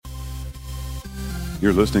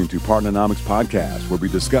You're listening to Partnernomics Podcast, where we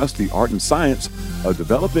discuss the art and science of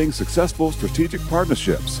developing successful strategic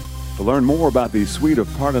partnerships. To learn more about the suite of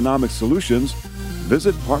Partnernomics solutions,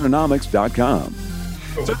 visit partnernomics.com.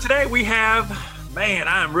 So today we have, man,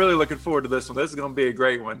 I'm really looking forward to this one. This is going to be a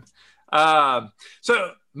great one.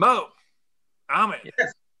 So Mo, Ahmed,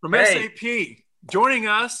 yes. From SAP, joining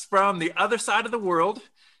us from the other side of the world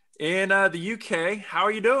in the UK. How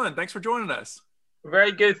are you doing? Thanks for joining us.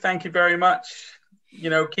 Very good. Thank you very much. You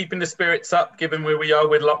know, keeping the spirits up, given where we are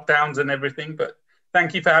with lockdowns and everything. But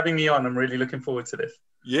thank you for having me on. I'm really looking forward to this.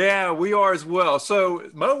 Yeah, we are as well. So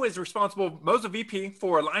Mo's a VP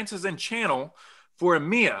for Alliances and Channel for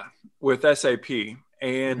EMEA with SAP.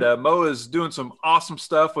 And Mo is doing some awesome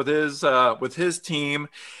stuff with his team.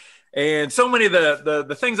 And so many of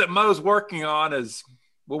the things that Mo's working on is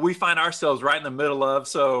what we find ourselves right in the middle of.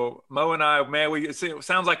 So Mo and I, man, it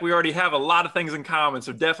sounds like we already have a lot of things in common.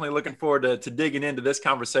 So definitely looking forward to digging into this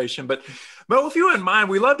conversation. But Mo, if you wouldn't mind,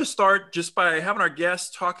 we love to start just by having our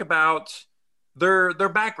guests talk about their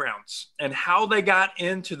backgrounds and how they got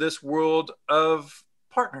into this world of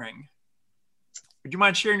partnering. Would you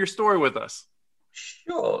mind sharing your story with us?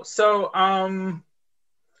 Sure. So, I've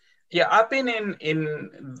been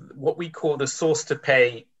in what we call the source to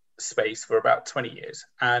pay space for about 20 years.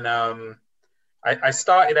 And I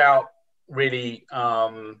started out really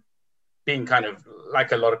being kind of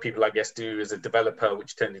like a lot of people, I guess, do as a developer,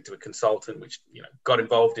 which turned into a consultant, which, you know, got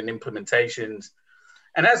involved in implementations.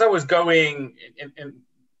 And as I was going and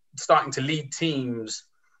starting to lead teams,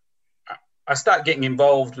 I started getting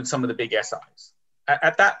involved with some of the big SIs.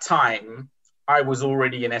 At that time, I was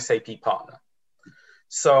already an SAP partner.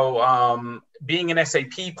 So being an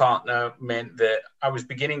SAP partner meant that I was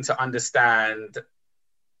beginning to understand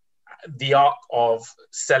the art of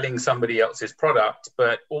selling somebody else's product,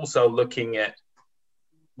 but also looking at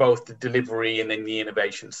both the delivery and then the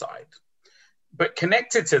innovation side. But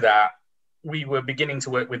connected to that, we were beginning to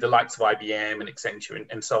work with the likes of IBM and Accenture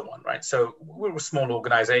and so on, right? So we're a small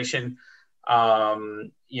organization,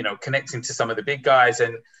 connecting to some of the big guys.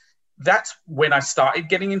 And that's when I started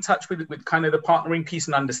getting in touch with kind of the partnering piece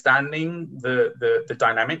and understanding the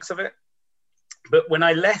dynamics of it. But when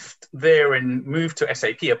I left there and moved to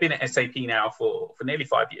SAP, I've been at SAP now for nearly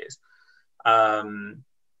 5 years.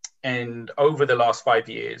 And over the last 5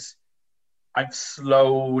 years, I've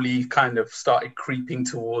slowly kind of started creeping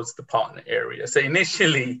towards the partner area. So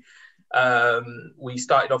initially, we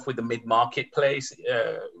started off with the mid-market place,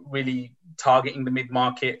 really targeting the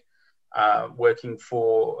mid-market. Working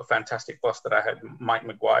for a fantastic boss that I had, Mike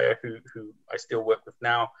Maguire, who I still work with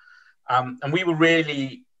now. And we were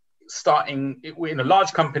really we're in a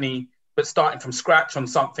large company, but starting from scratch on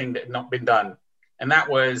something that had not been done. And that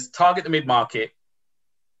was target the mid-market,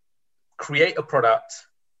 create a product,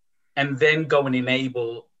 and then go and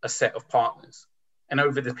enable a set of partners. And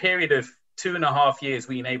over the period of 2.5 years,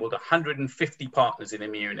 we enabled 150 partners in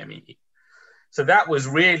EMEA and MEE. So that was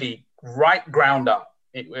really right ground up.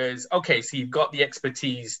 It was, okay, so you've got the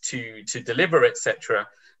expertise to deliver, etc.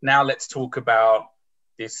 Now let's talk about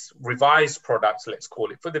this revised product, let's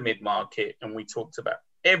call it, for the mid-market. And we talked about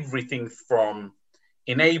everything from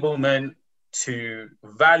enablement to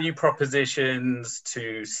value propositions,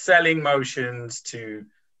 to selling motions, to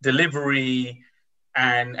delivery,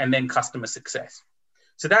 and then customer success.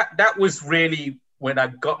 So that was really when I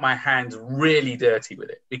got my hands really dirty with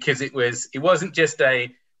it, because it wasn't just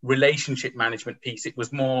a relationship management piece. It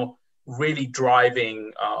was more really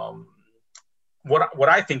driving what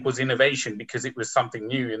I think was innovation, because it was something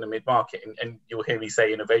new in the mid-market. And you'll hear me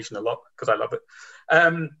say innovation a lot because I love it.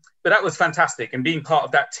 But that was fantastic. And being part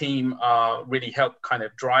of that team really helped kind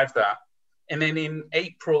of drive that. And then in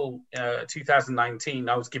April 2019,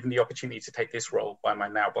 I was given the opportunity to take this role by my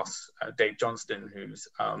now boss, Dave Johnston, who's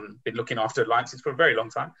been looking after Alliances for a very long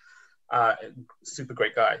time. Super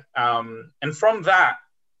great guy. And from that,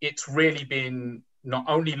 it's really been not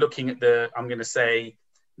only looking at the, I'm going to say,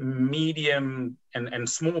 medium and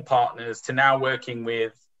small partners, to now working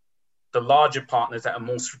with the larger partners at a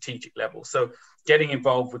more strategic level. So getting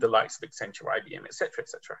involved with the likes of Accenture, IBM, et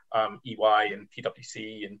cetera, EY and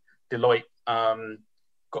PwC and Deloitte,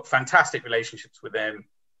 got fantastic relationships with them,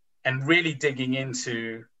 and really digging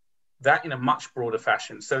into that in a much broader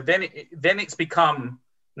fashion. So then it's become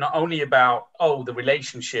not only about, the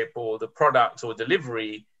relationship or the product or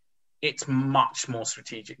delivery, it's much more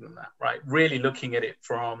strategic than that, right? Really looking at it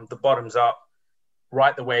from the bottoms up,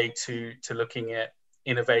 right the way to looking at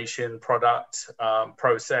innovation, product,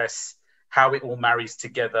 process, how it all marries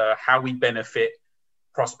together, how we benefit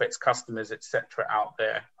prospects, customers, etc. out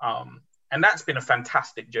there. And that's been a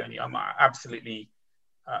fantastic journey. I'm absolutely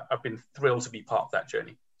I've been thrilled to be part of that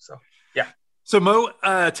journey. So, yeah. So Mo,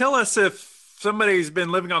 tell us if somebody's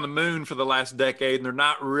been living on the moon for the last decade and they're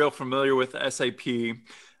not real familiar with SAP,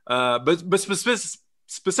 but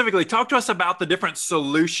specifically talk to us about the different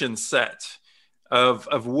solution set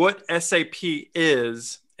of what SAP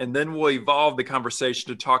is, and then we'll evolve the conversation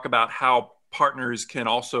to talk about how partners can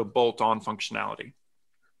also bolt on functionality.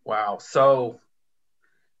 Wow. So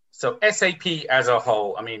SAP as a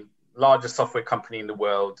whole, I mean, largest software company in the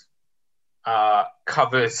world,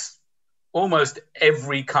 covers almost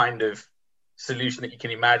every kind of solution that you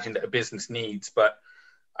can imagine that a business needs. But,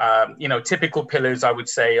 typical pillars, I would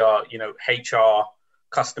say, are, HR,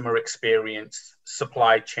 customer experience,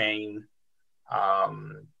 supply chain,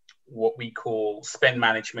 what we call spend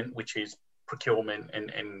management, which is procurement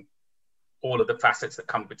and all of the facets that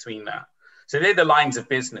come between that. So they're the lines of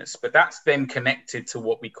business, but that's then connected to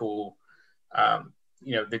what we call,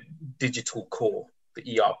 the digital core,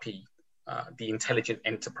 the ERP, the intelligent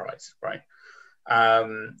enterprise, right?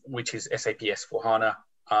 Which is SAP S/4HANA.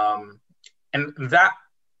 And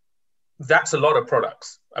that's a lot of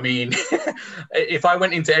products. I mean, if I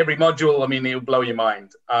went into every module, I mean, it would blow your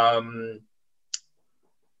mind.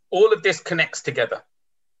 All of this connects together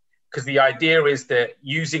because the idea is that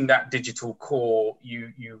using that digital core,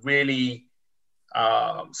 you really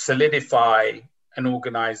solidify an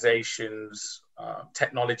organization's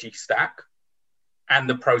technology stack and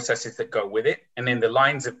the processes that go with it. And then the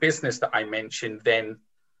lines of business that I mentioned then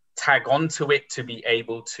tag onto it to be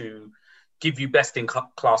able to give you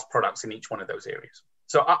best-in-class products in each one of those areas.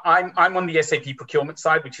 So I'm on the SAP procurement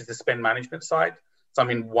side, which is the spend management side. So I'm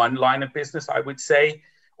in one line of business, I would say,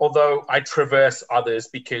 although I traverse others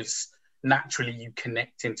because naturally you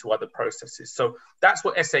connect into other processes. So that's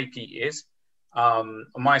what SAP is. On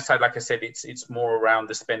my side, like I said, it's more around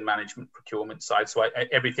the spend management procurement side. So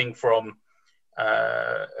everything from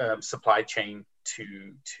supply chain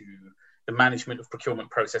to the management of procurement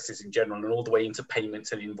processes in general, and all the way into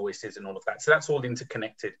payments and invoices and all of that. So that's all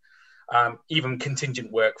interconnected. Even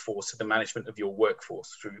contingent workforce, so the management of your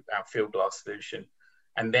workforce through our Fieldglass solution.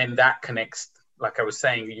 And then that connects, like I was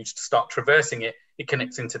saying, you start traversing it, it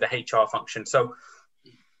connects into the HR function. So,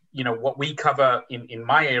 what we cover in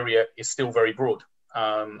my area is still very broad.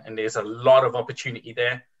 And there's a lot of opportunity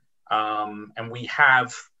there. And we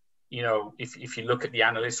have, if you look at the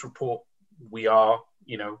analyst report, we are,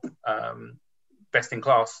 best in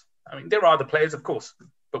class. I mean, there are other players, of course,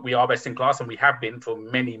 but we are best in class and we have been for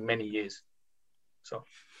many, many years. So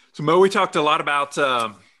Mo, we talked a lot about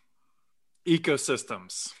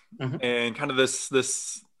ecosystems and kind of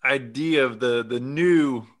this idea of the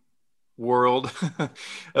new world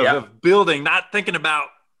of building, not thinking about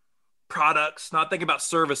products, not thinking about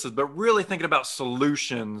services, but really thinking about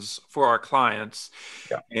solutions for our clients.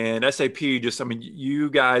 Yeah. And SAP you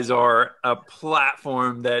guys are a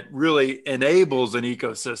platform that really enables an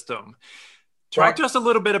ecosystem. Talk to us a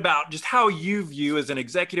little bit about just how you view, as an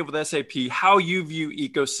executive with SAP, how you view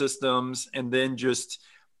ecosystems, and then just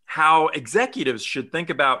how executives should think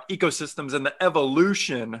about ecosystems and the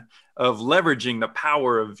evolution of leveraging the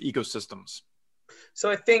power of ecosystems.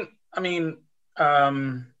 So I think,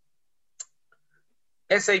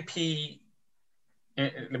 SAP,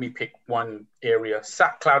 let me pick one area,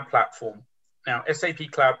 SAP Cloud Platform. Now,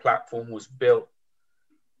 SAP Cloud Platform was built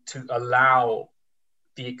to allow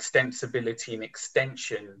the extensibility and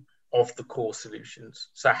extension of the core solutions.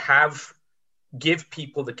 So give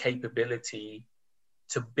people the capability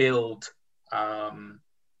to build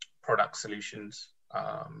product solutions,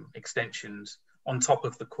 extensions on top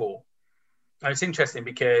of the core. And it's interesting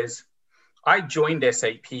because I joined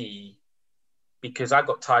SAP because I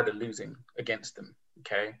got tired of losing against them.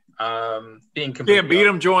 Okay. Being completely can't beat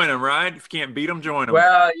them, join them, right? If you can't beat them, join them.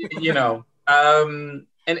 Well,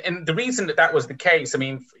 and the reason that was the case,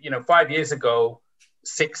 5 years ago,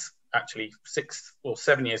 6 or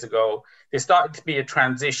 7 years ago, there started to be a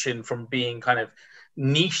transition from being kind of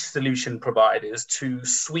niche solution providers to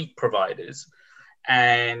suite providers.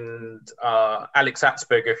 And Alex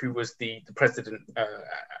Atzberger, who was the president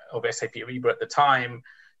of SAP Ariba at the time,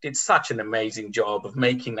 did such an amazing job of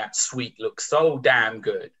making that suite look so damn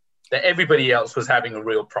good that everybody else was having a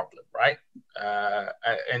real problem, right?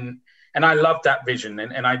 And I loved that vision,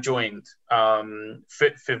 and I joined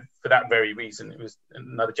for that very reason. It was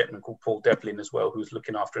another gentleman called Paul Devlin as well, who was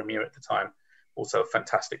looking after EMEA at the time, also a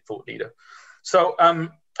fantastic thought leader. So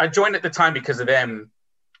I joined at the time because of them.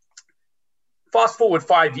 Fast forward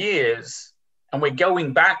 5 years, and we're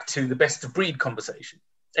going back to the best of breed conversation.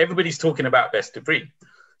 Everybody's talking about best of breed.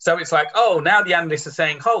 So it's like, now the analysts are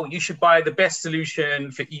saying, you should buy the best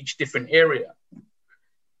solution for each different area.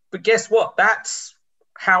 But guess what? That's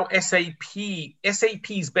how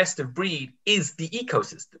SAP's best of breed is the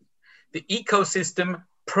ecosystem. The ecosystem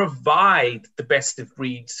provide the best of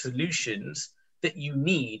breed solutions that you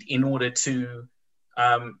need in order to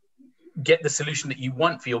get the solution that you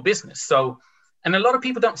want for your business. So, and a lot of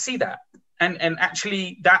people don't see that. And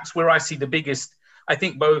actually, that's where I see the biggest, I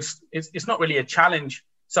think both, it's not really a challenge.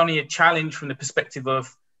 It's only a challenge from the perspective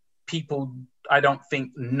of people, I don't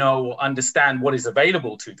think, know or understand what is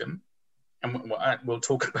available to them. And we'll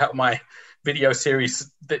talk about my video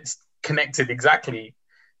series that's connected exactly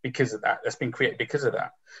because of that. That's been created because of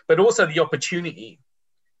that. But also the opportunity.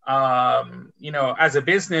 As a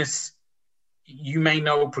business, you may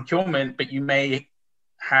know procurement, but you may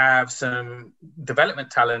have some development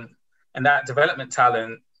talent, and that development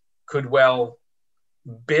talent could well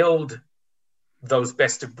build those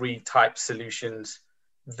best of breed type solutions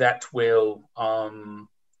that will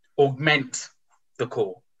augment the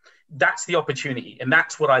core. That's the opportunity. And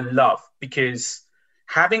that's what I love, because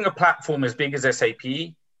having a platform as big as SAP,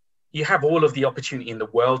 you have all of the opportunity in the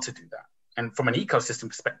world to do that. And from an ecosystem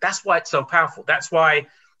perspective, that's why it's so powerful. That's why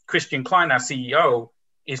Christian Klein, our CEO,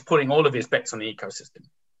 is putting all of his bets on the ecosystem,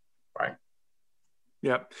 right?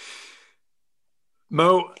 Yeah.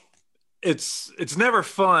 Mo, it's never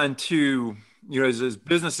fun to, as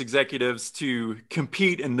business executives, to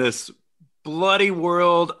compete in this bloody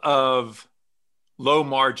world of low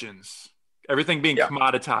margins, everything being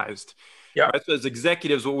commoditized. Yeah. Right? So as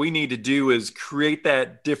executives, what we need to do is create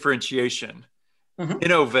that differentiation,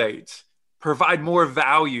 innovate, provide more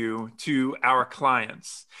value to our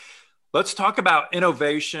clients. Let's talk about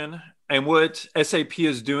innovation and what SAP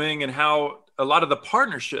is doing and how a lot of the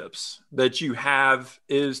partnerships that you have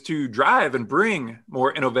is to drive and bring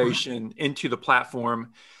more innovation into the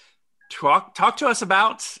platform. Talk to us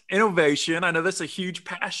about innovation. I know that's a huge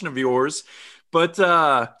passion of yours, but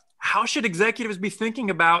how should executives be thinking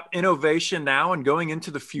about innovation now and going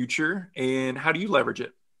into the future, and how do you leverage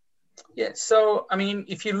it? Yeah, so I mean,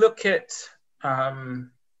 if you look at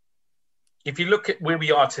where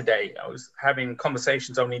we are today, I was having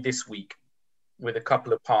conversations only this week with a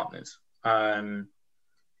couple of partners, and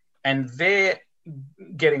they're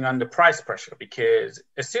getting under price pressure because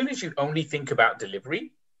as soon as you only think about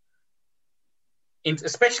delivery,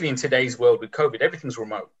 especially in today's world with COVID, everything's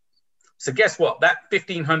remote. So guess what? That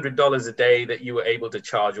 $1,500 a day that you were able to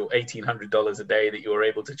charge, or $1,800 a day that you were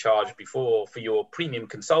able to charge before for your premium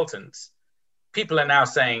consultants, people are now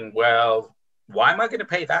saying, well, why am I going to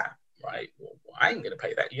pay that? Right? Well, I ain't going to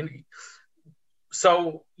pay that.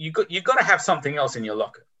 So you got to have something else in your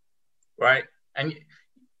locker, right? And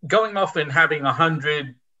going off and having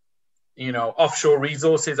 100, offshore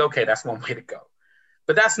resources, okay, that's one way to go.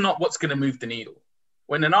 But that's not what's going to move the needle.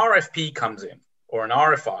 When an RFP comes in, or an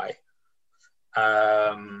RFI,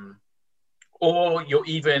 or you're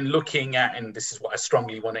even looking at, and this is what I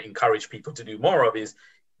strongly want to encourage people to do more of, is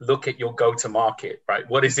look at your go-to-market, right?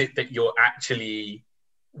 What is it that you're actually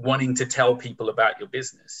wanting to tell people about your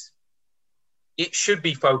business? It should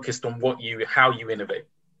be focused on how you innovate,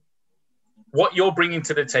 what you're bringing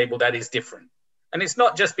to the table that is different. And it's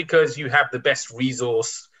not just because you have the best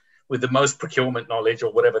resource with the most procurement knowledge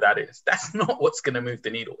or whatever that is. That's not what's going to move the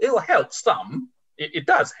needle. It'll help some. It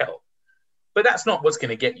does help. But that's not what's going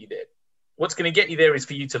to get you there. What's going to get you there is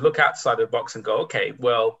for you to look outside of the box and go, okay,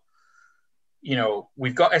 well,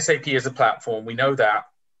 we've got SAP as a platform. We know that.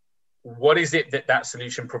 What is it that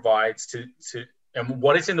solution provides and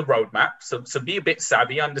what is in the roadmap? So be a bit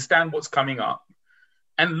savvy, understand what's coming up,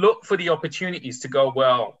 and look for the opportunities to go,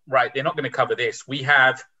 well, right, they're not going to cover this.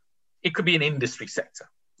 It could be an industry sector,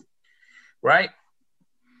 right?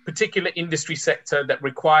 Particular industry sector that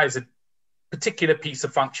requires a particular piece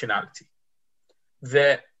of functionality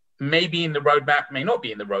that may be in the roadmap, may not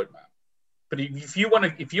be in the roadmap. But if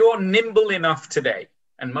you're nimble enough today,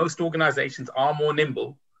 and most organizations are more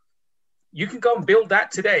nimble, you can go and build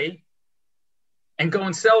that today and go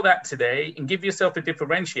and sell that today and give yourself a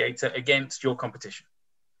differentiator against your competition.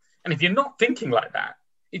 And if you're not thinking like that,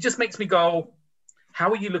 it just makes me go,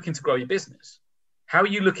 how are you looking to grow your business? How are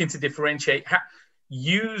you looking to differentiate?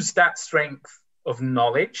 Use that strength of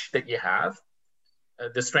knowledge that you have,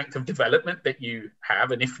 the strength of development that you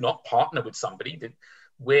have, and if not, partner with somebody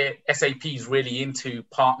where SAP is really into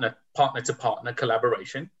partner to partner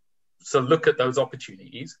collaboration. So look at those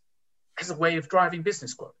opportunities as a way of driving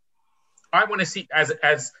business growth. I want to see, as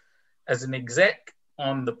an exec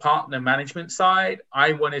on the partner management side,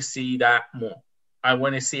 I want to see that more. I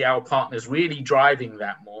want to see our partners really driving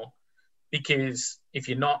that more, because if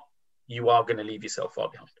you're not, you are going to leave yourself far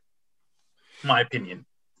behind. My opinion.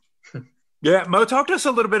 Yeah, Mo, talk to us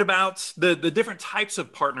a little bit about the different types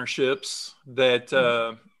of partnerships that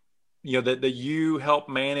that you help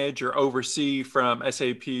manage or oversee from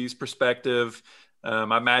SAP's perspective.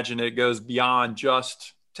 I imagine it goes beyond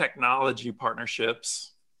just technology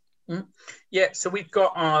partnerships. Mm. Yeah, so we've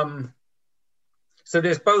got so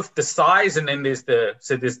there's both the size and then there's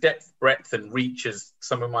depth, breadth, and reach as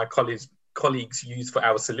some of my colleagues use for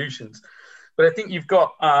our solutions. But I think you've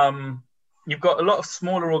got a lot of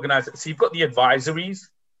smaller organizations. So you've got the advisories,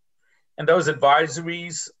 and those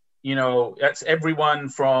advisories, that's everyone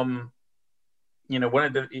from, one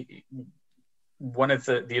of the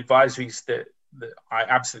advisories that I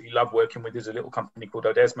absolutely love working with is a little company called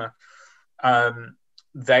Odesma.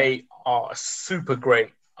 They are a super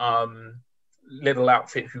great little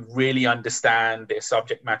outfit who really understand their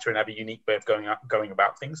subject matter and have a unique way of going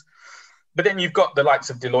about things. But then you've got the likes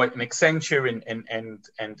of Deloitte and Accenture and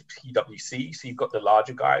PwC. So you've got the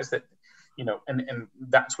larger guys that, and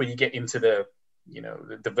that's where you get into the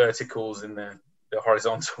verticals and the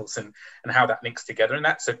horizontals and how that links together. And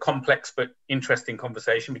that's a complex but interesting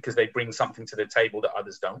conversation because they bring something to the table that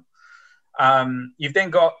others don't. You've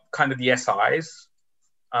then got kind of the SIs,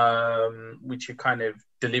 which are kind of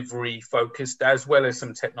delivery focused as well as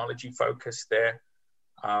some technology focused there,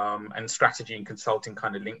 and strategy and consulting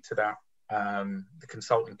kind of linked to that. The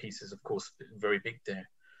consulting piece is, of course, very big there.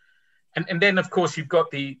 And then, of course, you've got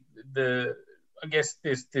the I guess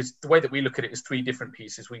there's the way that we look at it is three different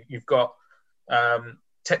pieces. You've got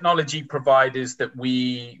technology providers that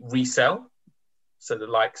we resell, so the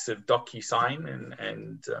likes of DocuSign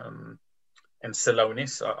and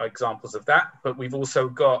Celonis are examples of that. But we've also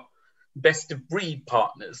got best of breed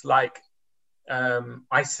partners like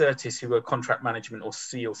iCertis, who are contract management or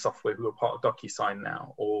seal software, who are part of DocuSign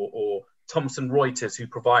now, or Thomson Reuters, who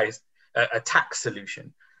provides a tax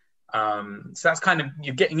solution. So that's kind of,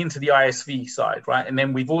 you're getting into the ISV side, right? And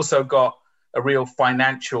then we've also got a real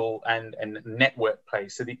financial and network play.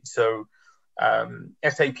 So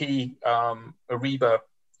SAP, Ariba,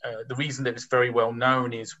 the reason that it's very well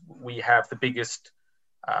known is we have the biggest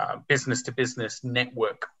business-to-business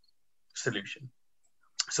network solution.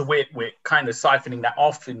 So we're kind of siphoning that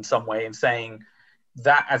off in some way and saying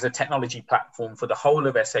that as a technology platform for the whole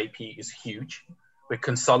of SAP is huge. We're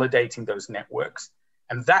consolidating those networks.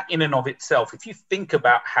 And that in and of itself, if you think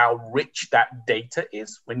about how rich that data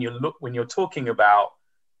is, when you're talking about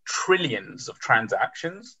trillions of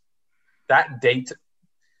transactions, that data,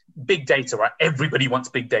 big data, right? Everybody wants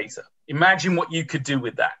big data. Imagine what you could do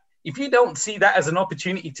with that. If you don't see that as an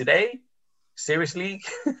opportunity today, seriously.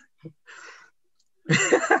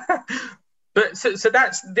 But so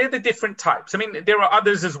they're the different types. I mean, there are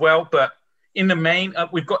others as well, but in the main,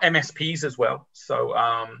 we've got MSPs as well. So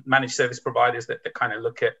managed service providers that kind of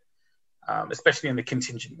look at, especially in the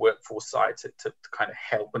contingent workforce side, to kind of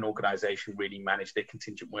help an organization really manage their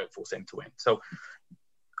contingent workforce end to end. So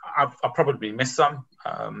I'll probably miss some,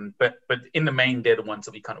 but in the main, they're the ones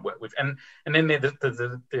that we kind of work with. And then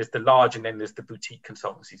there's the large, and then there's the boutique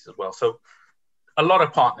consultancies as well. So a lot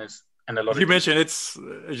of partners. And a lot you mentioned it's,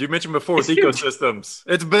 as you mentioned before, with ecosystems,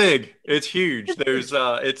 it's big, it's huge. There's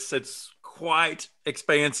it's quite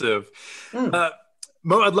expansive. Mo,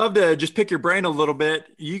 I'd love to just pick your brain a little bit.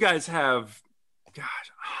 You guys have,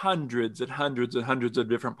 hundreds and hundreds and hundreds of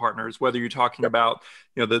different partners, whether you're talking about,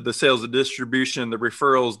 the sales and distribution, the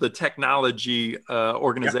referrals, the technology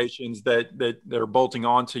organizations that are bolting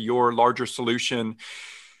onto your larger solution.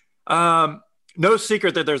 No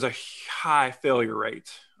secret that there's a high failure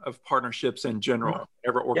rate of partnerships in general,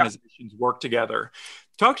 whenever organizations work together.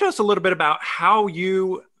 Talk to us a little bit about how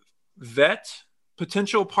you vet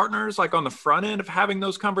potential partners, like on the front end of having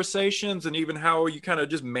those conversations, and even how you kind of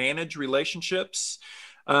just manage relationships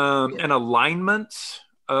and alignment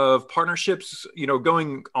of partnerships,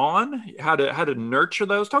 going on, how to nurture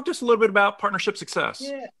those. Talk to us a little bit about partnership success.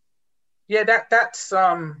 That's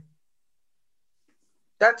an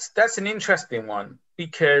interesting one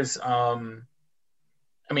because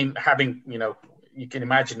having, you can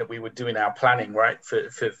imagine that we were doing our planning, right, for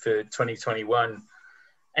 2021,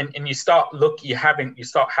 and you start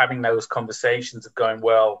having those conversations of going,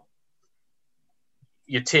 well,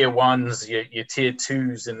 your tier ones, your tier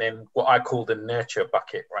twos, and then what I call the nurture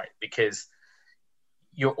bucket, right? Because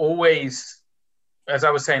you're always, as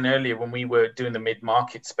I was saying earlier, when we were doing the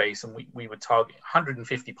mid-market space and we were targeting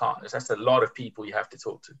 150 partners, that's a lot of people you have to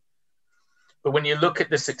talk to. But when you look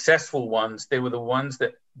at the successful ones, they were the ones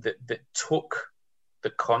that took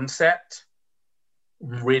the concept,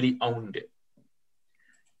 really owned it.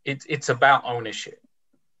 It's about ownership.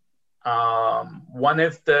 One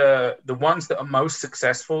of the ones that are most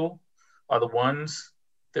successful are the ones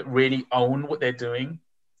that really own what they're doing,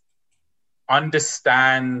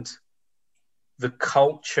 understand the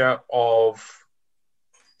culture of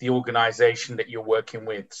the organization that you're working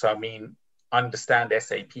with. So, I mean, understand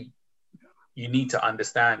SAP. You need to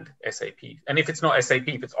understand SAP. And if it's not SAP,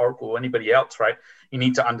 if it's Oracle or anybody else, right, you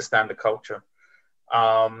need to understand the culture.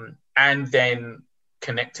 And then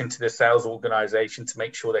connect into the sales organization to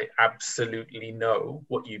make sure they absolutely know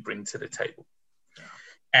what you bring to the table.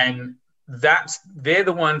 And they're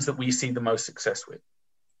the ones that we see the most success with,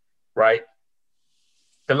 right?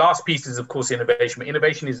 The last piece is, of course, innovation. But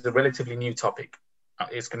innovation is a relatively new topic.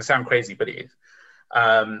 It's going to sound crazy, but it is.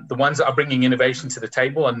 The ones that are bringing innovation to the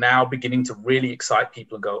table are now beginning to really excite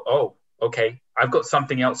people and go, oh, okay, I've got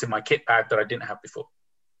something else in my kit bag that I didn't have before.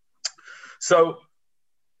 So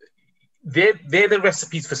they're the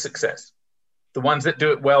recipes for success. The ones that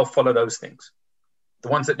do it well follow those things. The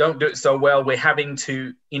ones that don't do it so well, we're having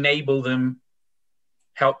to enable them,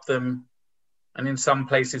 help them, and in some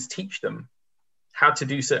places teach them how to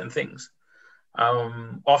do certain things.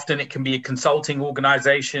 Often it can be a consulting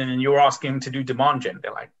organization and you're asking them to do demand gen.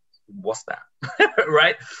 They're like, what's that?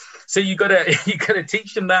 Right? So you gotta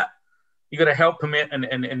teach them that. You gotta help them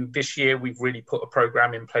and this year we've really put a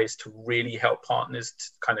program in place to really help partners to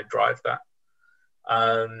kind of drive that.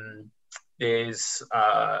 There's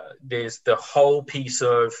the whole piece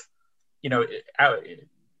of,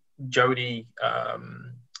 Jody,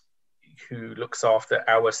 who looks after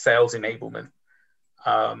our sales enablement.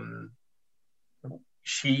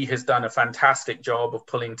 She has done a fantastic job of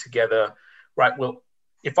pulling together, right, well,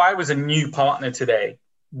 if I was a new partner today,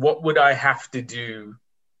 what would I have to do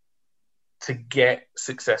to get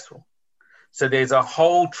successful? So there's a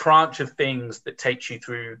whole tranche of things that takes you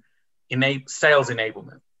through sales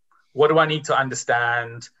enablement. What do I need to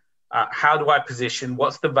understand? How do I position?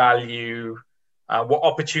 What's the value? What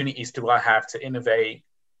opportunities do I have to innovate?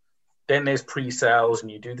 Then there's pre-sales, and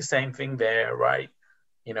you do the same thing there, right?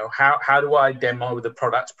 How do I demo the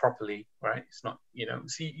products properly, right? It's not,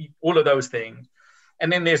 see all of those things.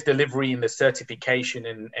 And then there's delivery and the certification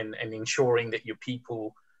and ensuring that your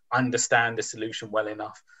people understand the solution well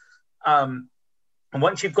enough. And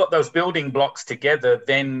once you've got those building blocks together,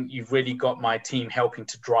 then you've really got my team helping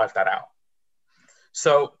to drive that out.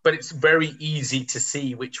 So, but it's very easy to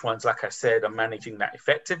see which ones, like I said, are managing that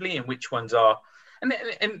effectively and which ones are,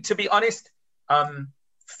 and to be honest,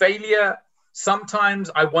 failure, sometimes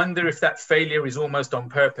I wonder if that failure is almost on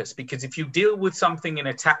purpose, because if you deal with something in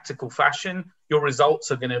a tactical fashion, your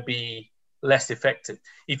results are going to be less effective.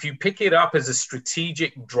 If you pick it up as a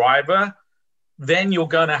strategic driver, then you're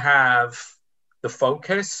going to have the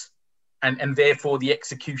focus and therefore the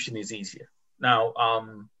execution is easier. Now,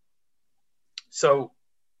 so,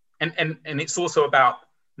 and it's also about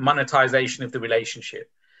monetization of the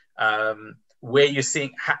relationship. Where you're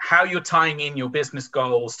seeing how you're tying in your business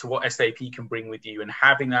goals to what SAP can bring with you and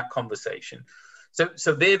having that conversation.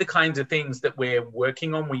 So they're the kinds of things that we're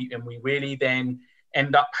working on. We really then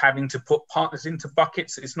end up having to put partners into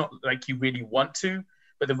buckets. It's not like you really want to,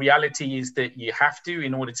 but the reality is that you have to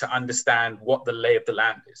in order to understand what the lay of the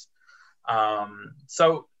land is.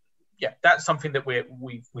 So yeah, that's something that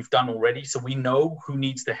we've done already. So we know who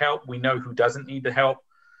needs the help. We know who doesn't need the help.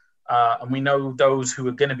 And we know those who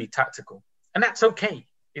are going to be tactical. And that's okay.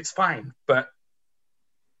 It's fine. But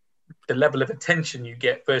the level of attention you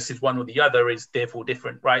get versus one or the other is therefore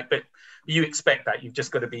different, right? But you expect that. You've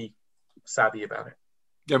just got to be savvy about it.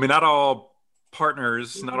 I mean, not all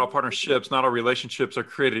partners, not all partnerships, not all relationships are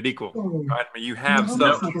created equal, right? I mean, you have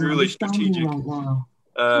some truly strategic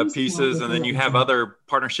pieces, and then you have other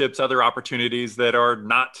partnerships, other opportunities that are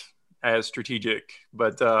not as strategic.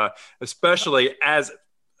 But especially as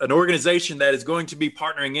an organization that is going to be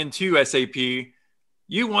partnering into SAP,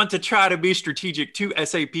 you want to try to be strategic to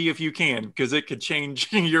SAP if you can, because it could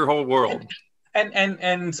change your whole world.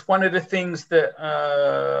 And one of the things that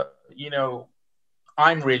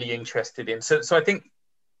I'm really interested in. So I think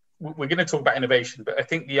we're going to talk about innovation, but I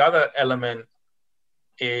think the other element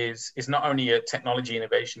is not only a technology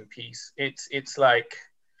innovation piece. It's like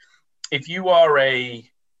if you are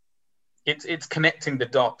it's connecting the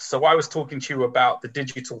dots. So I was talking to you about the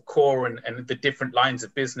digital core and the different lines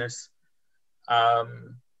of business.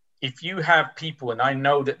 If you have people, and I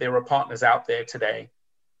know that there are partners out there today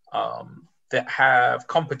that have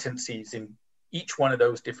competencies in each one of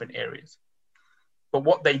those different areas. But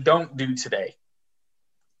what they don't do today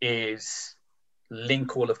is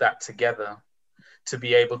link all of that together to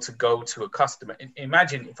be able to go to a customer.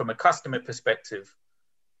 Imagine from a customer perspective,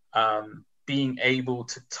 being able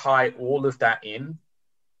to tie all of that in,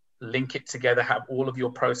 link it together, have all of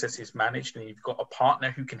your processes managed, and you've got a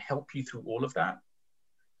partner who can help you through all of that.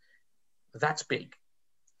 That's big.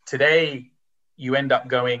 Today, you end up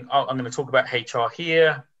going, oh, I'm going to talk about HR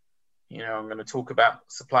here. I'm going to talk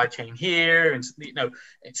about supply chain here. And, so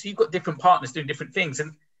you've got different partners doing different things.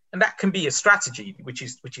 And that can be a strategy, which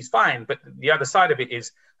is fine. But the other side of it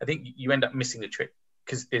is, I think you end up missing the trick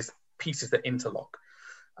because there's pieces that interlock.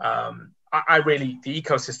 The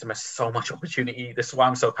ecosystem has so much opportunity. This is why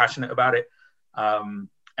I'm so passionate about it. And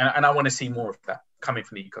I want to see more of that coming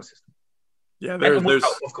from the ecosystem. Yeah, there's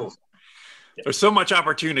of course. There's so much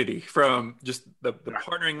opportunity from just the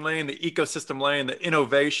partnering lane, the ecosystem lane, the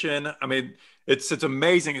innovation. I mean, it's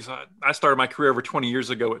amazing. I started my career over 20 years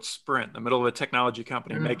ago at Sprint, in the middle of a technology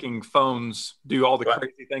company, making phones do all the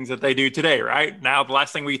crazy things that they do today, right? Now, the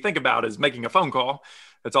last thing we think about is making a phone call.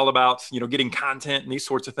 It's all about, getting content and these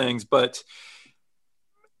sorts of things. But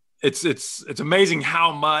it's amazing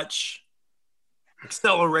how much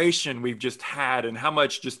acceleration we've just had and how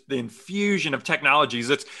much just the infusion of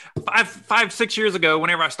technologies. It's 6 years ago,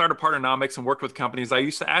 whenever I started Partnernomics and worked with companies, I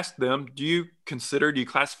used to ask them, do you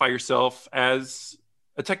classify yourself as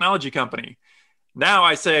a technology company? Now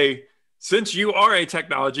I say, since you are a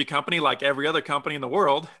technology company like every other company in the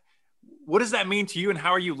world, what does that mean to you and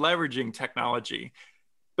how are you leveraging technology?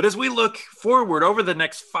 But as we look forward over the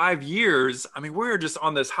next 5 years, I mean, we're just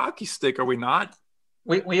on this hockey stick, are we not?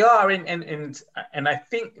 We are, and I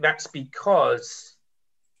think that's because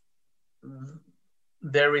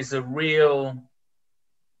there is a real,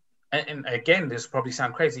 and again, this will probably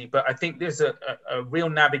sound crazy, but I think there's a real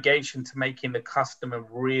navigation to making the customer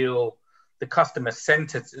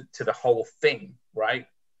centered to the whole thing, right?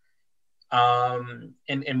 And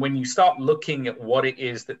when you start looking at what it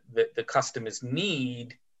is that the customers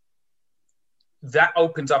need, that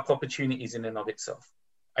opens up opportunities in and of itself.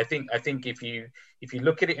 I think if you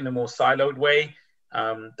look at it in a more siloed way,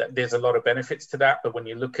 that there's a lot of benefits to that. But when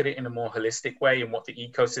you look at it in a more holistic way and what the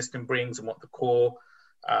ecosystem brings and what the core,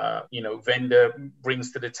 vendor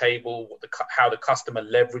brings to the table, how the customer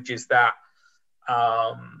leverages that,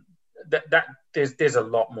 that there's a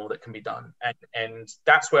lot more that can be done. And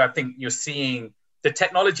that's where I think you're seeing the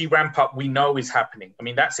technology ramp up. We know is happening. I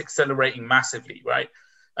mean, that's accelerating massively, right?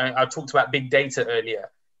 I talked about big data earlier.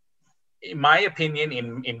 In my opinion,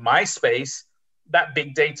 in my space, that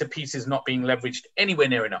big data piece is not being leveraged anywhere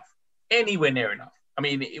near enough. I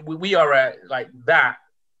mean, we are at like that,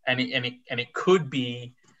 and it could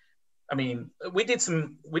be. I mean, we did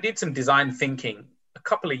some design thinking a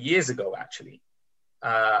couple of years ago, actually,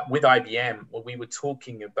 with IBM, where we were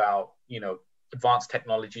talking about advanced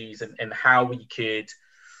technologies and how we could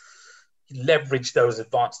leverage those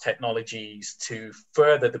advanced technologies to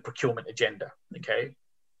further the procurement agenda. Okay.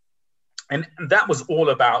 And that was all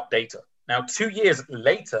about data. Now, 2 years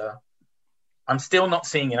later, I'm still not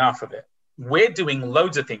seeing enough of it. We're doing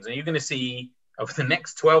loads of things. And you're going to see over the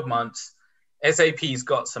next 12 months, SAP's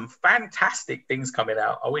got some fantastic things coming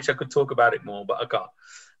out. I wish I could talk about it more, but I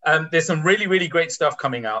can't. There's some really, really great stuff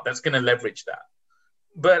coming out that's going to leverage that.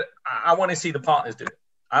 But I want to see the partners do it.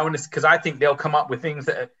 Because I think they'll come up with things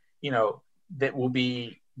that, that will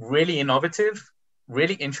be really innovative,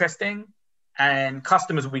 really interesting. And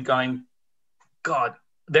customers will be going, God,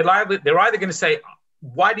 they're either going to say,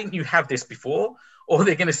 why didn't you have this before? Or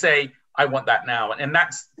they're going to say, I want that now. And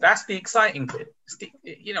that's the exciting bit.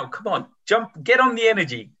 Come on, get on the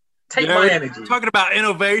energy. Take my energy. Talking about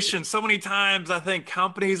innovation, so many times I think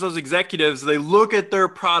companies, those executives, they look at their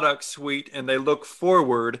product suite and they look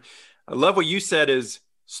forward. I love what you said is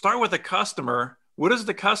start with a customer. What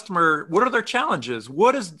are their challenges?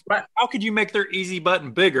 How could you make their easy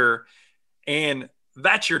button bigger? And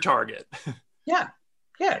that's your target. Yeah.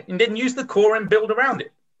 And then use the core and build around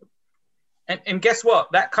it. And guess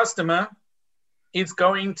what? That customer is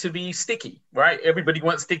going to be sticky, right? Everybody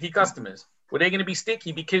wants sticky customers. Well, they're going to be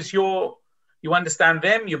sticky because you understand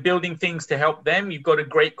them. You're building things to help them. You've got a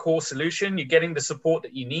great core solution. You're getting the support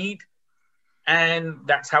that you need. And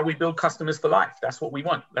that's how we build customers for life. That's what we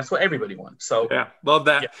want. That's what everybody wants. So yeah, love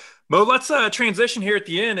that. Yeah. Mo, let's transition here at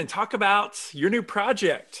the end and talk about your new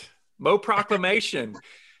project, Mo Proclamation.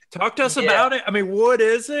 Talk to us about it. I mean, what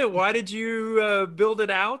is it? Why did you build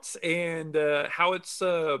it out, and how it's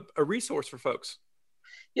a resource for folks?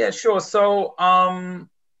 Yeah, sure. So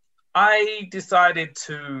I decided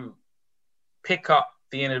to pick up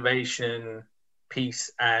the innovation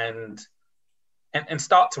piece and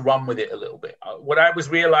start to run with it a little bit. What I was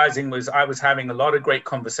realizing was I was having a lot of great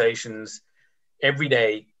conversations every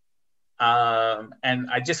day, and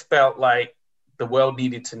I just felt like the world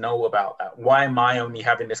needed to know about that. Why am I only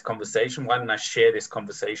having this conversation? Why don't I share this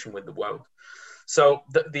conversation with the world? So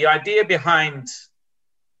the idea behind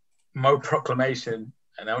Mo Proclamation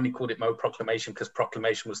and I only called it Mo Proclamation because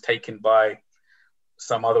Proclamation was taken by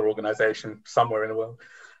some other organization somewhere in the world,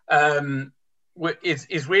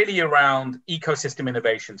 is really around ecosystem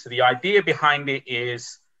innovation. So the idea behind it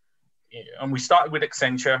is, and we started with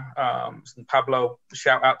Accenture, and Pablo,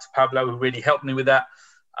 shout out to Pablo, who really helped me with that.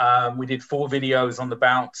 We did 4 videos on the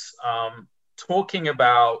bounce, talking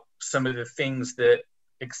about some of the things that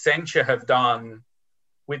Accenture have done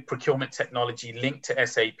with procurement technology linked to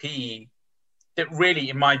SAP that really,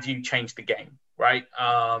 in my view, changed the game, right?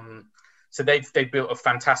 So they've built a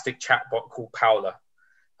fantastic chatbot called Paula.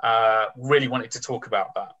 Really wanted to talk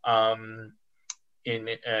about that. And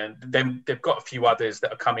then they've got a few others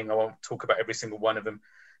that are coming. I won't talk about every single one of them.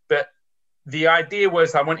 But the idea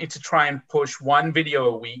was I wanted to try and push 1 video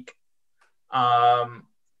a week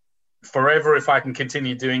forever if I can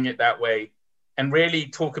continue doing it that way, and really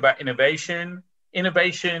talk about innovation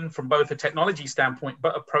from both a technology standpoint,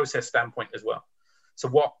 but a process standpoint as well. So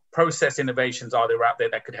what process innovations are there out there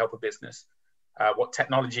that could help a business? What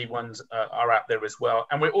technology ones are out there as well?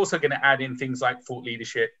 And we're also going to add in things like thought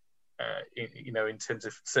leadership, in terms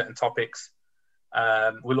of certain topics.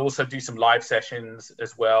 We'll also do some live sessions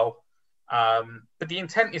as well. But the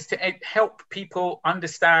intent is to help people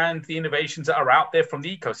understand the innovations that are out there from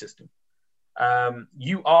the ecosystem.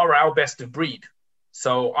 You are our best of breed.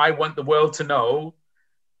 So I want the world to know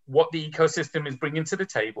what the ecosystem is bringing to the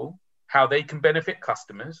table, how they can benefit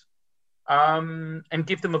customers, and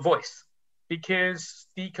give them a voice, because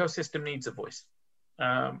the ecosystem needs a voice.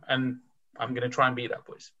 And I'm going to try and be that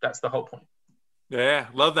voice. That's the whole point. Yeah,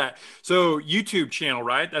 love that. So YouTube channel,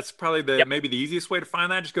 right? That's probably maybe the easiest way to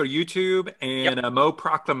find that. Just go to YouTube and Mo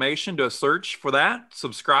Proclamation, do a search for that,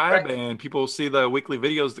 subscribe, and people will see the weekly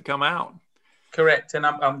videos that come out. Correct. And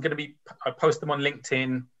I'm going to I post them on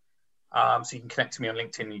LinkedIn. So you can connect to me on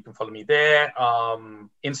LinkedIn. You can follow me there.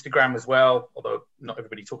 Instagram as well, although not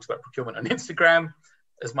everybody talks about procurement on Instagram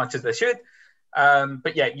as much as they should.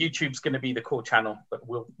 But yeah, YouTube's going to be the core channel, but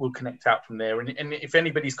we'll connect out from there. And if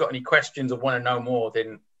anybody's got any questions or want to know more,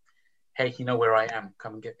 then hey, you know where I am.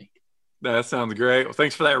 Come and get me. That sounds great. Well,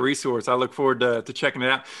 thanks for that resource. I look forward to checking it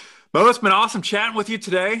out. Mo, it's been awesome chatting with you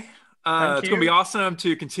today. It's going to be awesome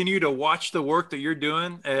to continue to watch the work that you're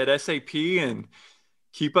doing at SAP and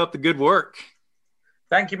keep up the good work.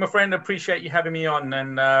 Thank you, my friend. I appreciate you having me on.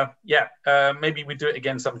 And maybe we do it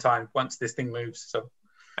again sometime once this thing moves. So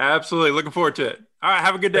absolutely. Looking forward to it. All right.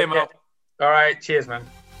 Have a good day, Mo. All right. Cheers, man.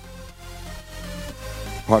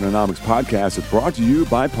 Partnernomics Podcast is brought to you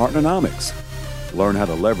by Partnernomics. Learn how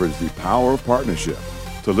to leverage the power of partnership.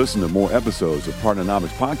 To listen to more episodes of Partnernomics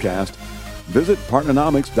Podcast, visit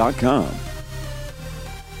partnernomics.com.